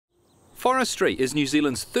Forestry is New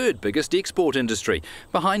Zealand's third biggest export industry,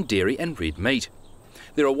 behind dairy and red meat.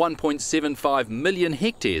 There are 1.75 million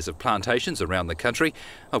hectares of plantations around the country,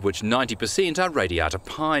 of which 90% are radiata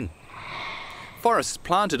pine. Forests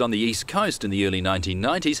planted on the east coast in the early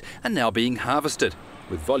 1990s are now being harvested,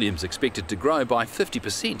 with volumes expected to grow by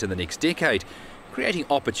 50% in the next decade, creating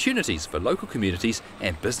opportunities for local communities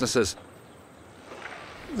and businesses.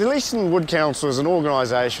 The Eastern Wood Council is an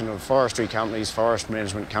organisation of forestry companies, forest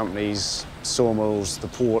management companies, sawmills, the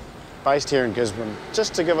port, based here in Gisborne,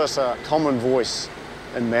 just to give us a common voice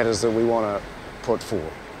in matters that we want to put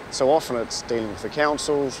forward. So often it's dealing with the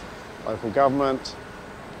councils, local government,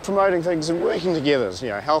 promoting things and working together,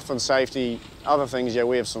 health and safety, other things.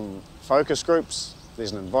 We have some focus groups.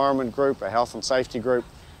 There's an environment group, a health and safety group,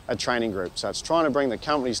 a training group. So it's trying to bring the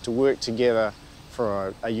companies to work together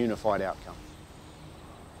for a unified outcome.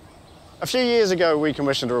 A few years ago, we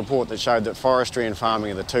commissioned a report that showed that forestry and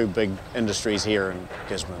farming are the two big industries here in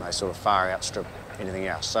Gisborne. They sort of far outstrip anything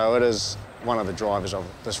else. So it is one of the drivers of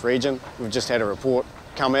this region. We've just had a report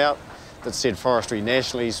come out that said forestry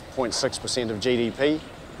nationally is 0.6% of GDP,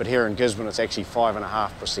 but here in Gisborne it's actually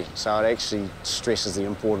 5.5%. So it actually stresses the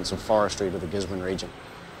importance of forestry to the Gisborne region.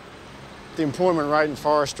 The employment rate in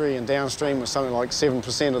forestry and downstream was something like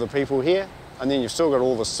 7% of the people here. And then you've still got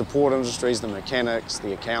all the support industries, the mechanics,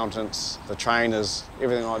 the accountants, the trainers,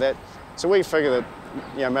 everything like that. So we figure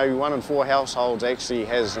that maybe 1 in 4 households actually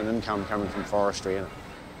has an income coming from forestry in it.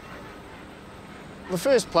 The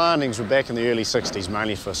first plantings were back in the early 60s,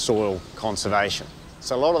 mainly for soil conservation.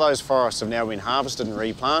 So a lot of those forests have now been harvested and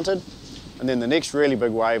replanted. And then the next really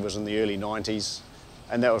big wave was in the early 90s,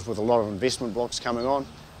 and that was with a lot of investment blocks coming on.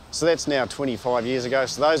 So that's now 25 years ago,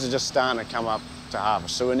 so those are just starting to come up to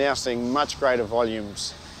harvest. So we're now seeing much greater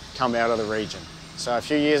volumes come out of the region. So a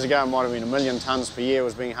few years ago it might have been 1 million tonnes per year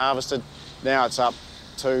was being harvested. Now it's up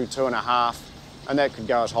to 2.5, and that could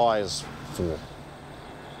go as high as 4.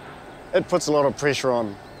 It puts a lot of pressure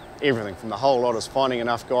on everything, from the whole lot is finding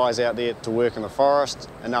enough guys out there to work in the forest,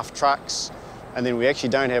 enough trucks, and then we actually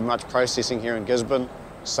don't have much processing here in Gisborne,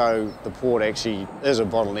 so the port actually is a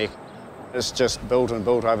bottleneck. It's just built and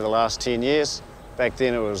built over the last 10 years. Back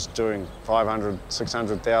then it was doing 500,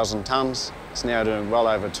 600,000 tonnes. It's now doing well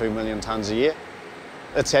over 2 million tonnes a year.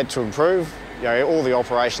 It's had to improve. All the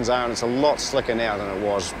operations are, and it's a lot slicker now than it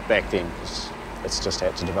was back then. It's just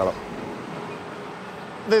had to develop.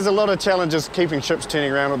 There's a lot of challenges keeping ships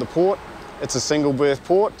turning around at the port. It's a single berth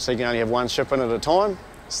port, so you can only have one ship in at a time.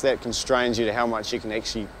 So that constrains you to how much you can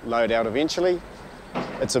actually load out eventually.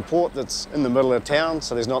 It's a port that's in the middle of town,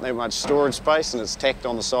 so there's not that much storage space, and it's tacked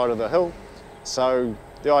on the side of the hill. So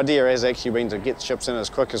the idea has actually been to get ships in as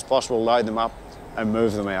quick as possible, load them up and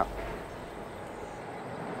move them out.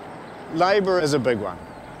 Labour is a big one.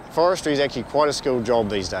 Forestry is actually quite a skilled job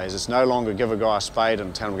these days. It's no longer give a guy a spade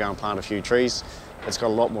and tell him to go and plant a few trees. It's got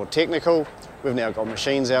a lot more technical. We've now got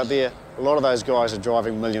machines out there. A lot of those guys are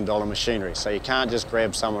driving $1 million machinery, so you can't just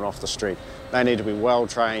grab someone off the street. They need to be well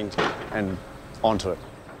trained and onto it.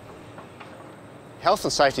 Health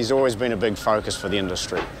and safety has always been a big focus for the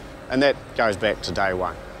industry, and that goes back to day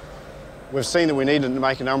one. We've seen that we need to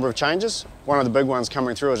make a number of changes. One of the big ones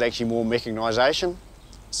coming through is actually more mechanisation.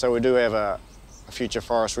 So we do have a future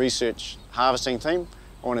forest research harvesting team.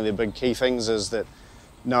 One of the big key things is that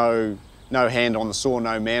no hand on the saw,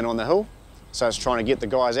 no man on the hill. So it's trying to get the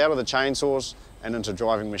guys out of the chainsaws and into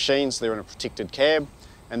driving machines. They're in a protected cab,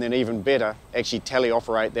 and then even better, actually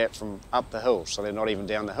teleoperate that from up the hill, so they're not even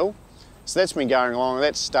down the hill. So that's been going along, and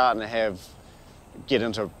that's starting to get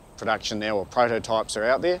into production now, or prototypes are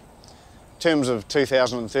out there. In terms of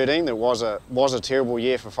 2013, there was a terrible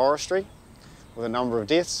year for forestry, with a number of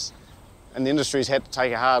deaths, and the industry's had to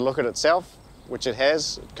take a hard look at itself, which it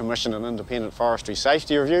has. It commissioned an independent forestry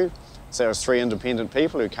safety review. So there was 3 independent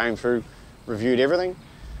people who came through, reviewed everything,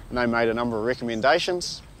 and they made a number of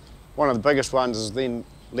recommendations. One of the biggest ones has then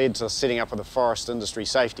led to setting up of the Forest Industry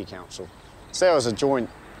Safety Council. So that was a joint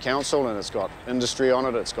council, and it's got industry on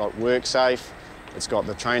it, it's got WorkSafe, it's got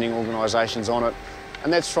the training organisations on it,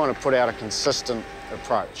 and that's trying to put out a consistent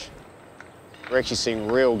approach. We're actually seeing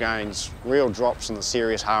real gains, real drops in the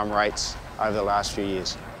serious harm rates over the last few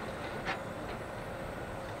years.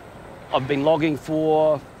 I've been logging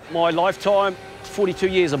for my lifetime. 42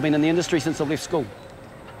 years I've been in the industry since I left school.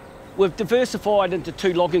 We've diversified into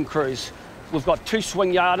 2 logging crews. We've got 2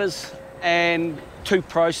 swing yarders and 2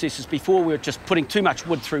 processors. Before we were just putting too much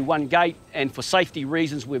wood through one gate, and for safety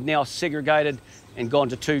reasons we've now segregated and gone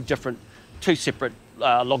to 2 separate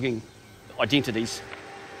logging identities.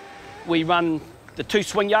 We run the 2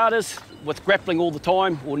 swing yarders with grappling all the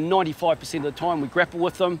time, or 95% of the time we grapple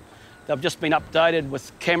with them. They've just been updated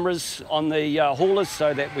with cameras on the haulers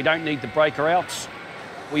so that we don't need the breaker outs.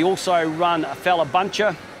 We also run a fella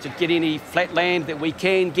buncher to get any flat land that we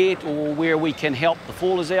can get or where we can help the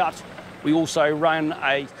fallers out. We also run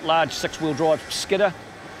a large 6-wheel drive skidder,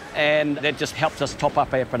 and that just helps us top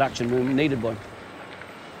up our production when we needed one.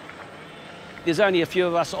 There's only a few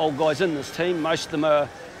of us old guys in this team. Most of them are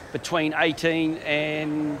between 18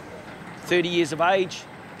 and 30 years of age.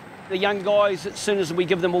 The young guys, as soon as we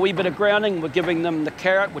give them a wee bit of grounding, we're giving them the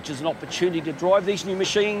carrot, which is an opportunity to drive these new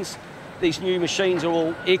machines. These new machines are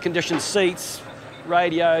all air-conditioned seats,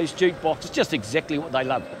 radios, jukeboxes, just exactly what they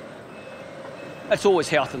love. It's always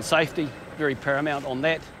health and safety, very paramount on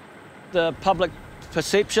that. The public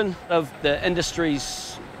perception of the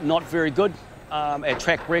industry's not very good. Our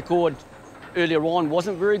track record earlier on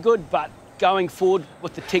wasn't very good, but going forward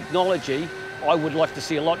with the technology, I would like to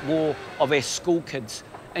see a lot more of our school kids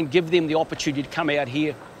and give them the opportunity to come out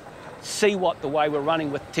here, see what the way we're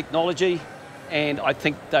running with technology, and I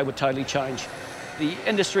think they would totally change. The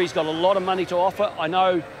industry's got a lot of money to offer. I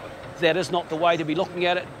know that is not the way to be looking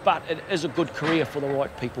at it, but it is a good career for the right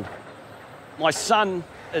people. My son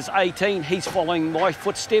is 18, he's following my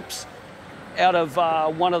footsteps. Out of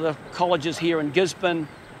one of the colleges here in Gisborne,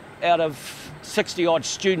 out of 60 odd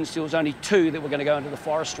students, there was only 2 that were going to go into the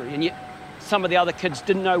forestry, and yet some of the other kids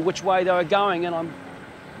didn't know which way they were going, and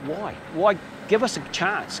why? Why give us a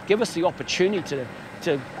chance? Give us the opportunity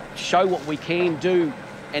to show what we can do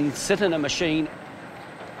and sit in a machine.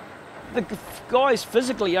 The guys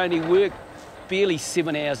physically only work barely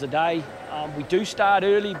 7 hours a day. We do start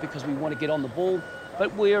early because we want to get on the ball,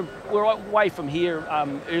 but we're away from here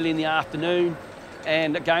early in the afternoon,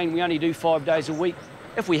 and again, we only do 5 days a week.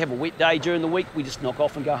 If we have a wet day during the week, we just knock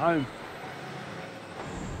off and go home.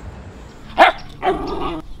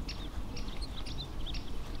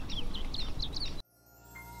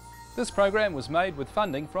 This program was made with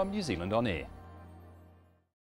funding from New Zealand On Air.